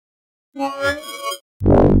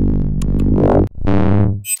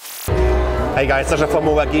Hey guys, Sasha from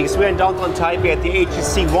Mobile Geeks. We're in downtown Taipei at the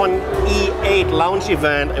HTC One E8 launch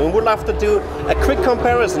event, and we would love to do a quick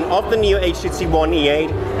comparison of the new HTC One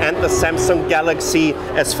E8 and the Samsung Galaxy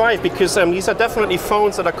S5, because these are definitely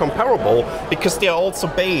phones that are comparable, because they are also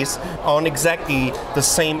based on exactly the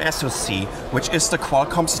same SoC, which is the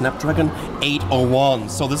Qualcomm Snapdragon 801.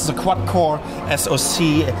 So this is a quad-core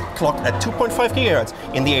SoC clocked at 2.5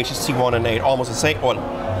 GHz in the HTC One and 8, almost the same, well,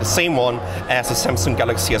 the same one as the Samsung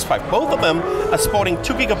Galaxy S5. Both of them are sporting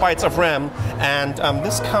 2 GB of RAM, and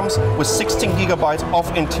this comes with 16 GB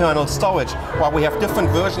of internal storage, while we have different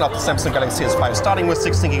versions of the Samsung Galaxy S5, starting with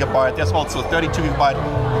 16 GB. There's also 32 GB.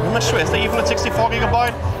 I'm not sure, is there even a 64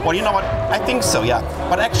 GB? Well, you know what, I think so, yeah.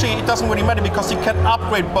 But actually it doesn't really matter, because you can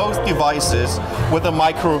upgrade both devices with a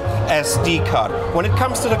micro SD card. When it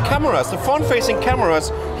comes to the cameras, the front-facing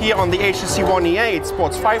cameras here on the HTC One E8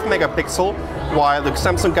 sports 5 megapixel, while the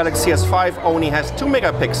Samsung Galaxy S5 only has 2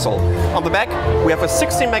 megapixel. On the back, we have a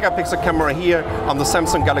 16 megapixel camera here on the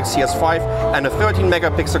Samsung Galaxy S5 and a 13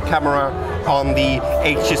 megapixel camera on the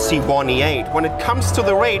HTC One E8. When it comes to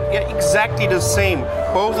the weight, yeah, exactly the same.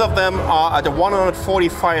 Both of them are at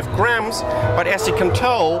 145 grams, but as you can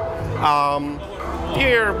tell,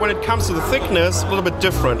 here, when it comes to the thickness, a little bit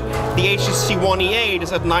different. The HTC One E8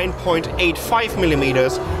 is at 9.85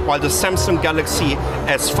 millimeters, while the Samsung Galaxy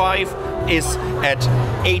S5 is at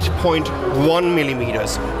 8.1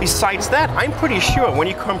 millimeters. Besides that, I'm pretty sure when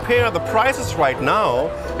you compare the prices right now,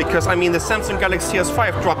 because I mean the Samsung Galaxy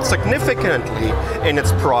S5 dropped significantly in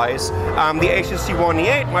its price, the HTC One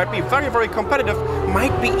E8 might be very, very competitive,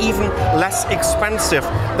 might be even less expensive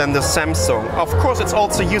than the Samsung. Of course, it's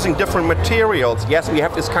also using different materials. Yes, we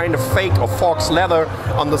have this kind of fake or fox leather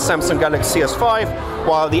on the Samsung Galaxy S5,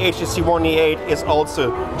 while the HTC One E8 is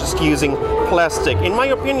also just using plastic. In my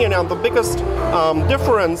opinion, the biggest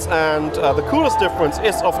difference and the coolest difference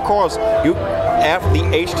is, of course, you have the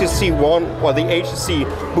HTC One or the HTC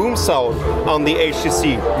boom sound on the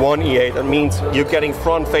HTC One E8. That means you're getting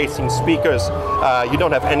front-facing speakers. You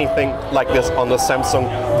don't have anything like this on the Samsung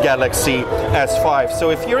Galaxy S5. So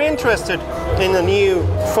if you're interested in a new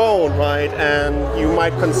phone, right, and you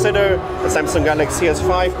might consider the Samsung Galaxy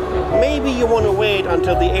S5, maybe you want to wait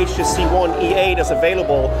until the HTC One E8 is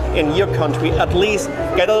available in your country. At least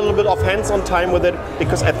get a little bit of hands-on time with it,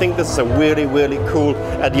 because I think this is a really, really cool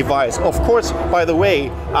device. Of course, by the way,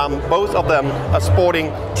 both of them are sporting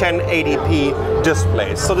 1080p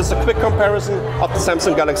displays. So this is a quick comparison of the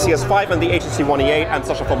Samsung Galaxy S5 and the HTC One E8. I'm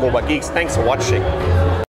Sasha from Mobile Geeks. Thanks for watching.